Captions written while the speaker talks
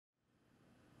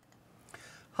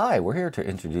Hi, we're here to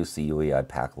introduce the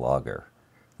UEIPAC logger.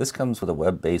 This comes with a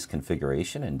web-based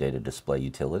configuration and data display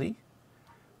utility,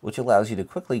 which allows you to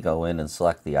quickly go in and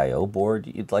select the I/O board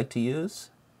you'd like to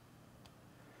use,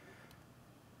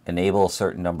 enable a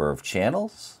certain number of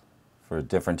channels for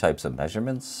different types of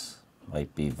measurements,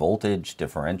 might be voltage,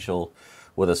 differential,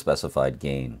 with a specified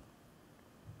gain.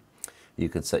 You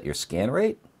can set your scan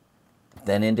rate,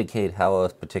 then indicate how a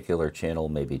particular channel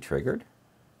may be triggered.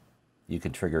 You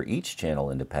can trigger each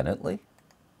channel independently.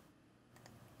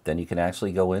 Then you can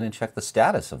actually go in and check the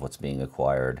status of what's being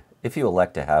acquired. If you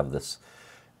elect to have this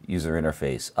user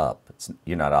interface up,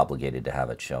 you're not obligated to have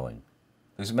it showing.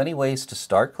 There's many ways to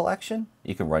start collection.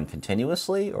 You can run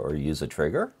continuously or use a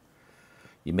trigger.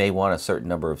 You may want a certain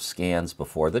number of scans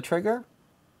before the trigger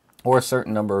or a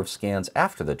certain number of scans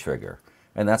after the trigger.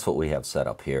 And that's what we have set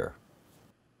up here.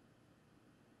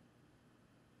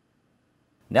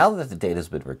 Now that the data has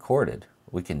been recorded,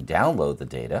 we can download the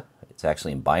data. It's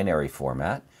actually in binary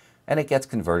format, and it gets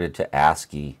converted to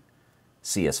ASCII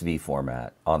CSV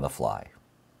format on the fly.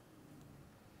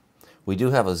 We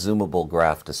do have a zoomable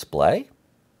graph display,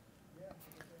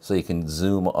 so you can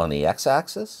zoom on the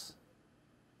x-axis,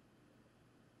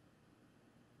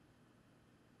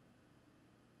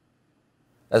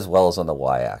 as well as on the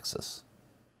y-axis.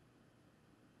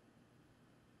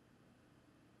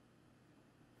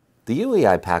 The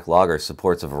UEIPAC logger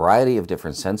supports a variety of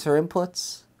different sensor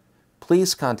inputs.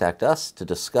 Please contact us to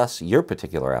discuss your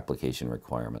particular application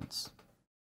requirements.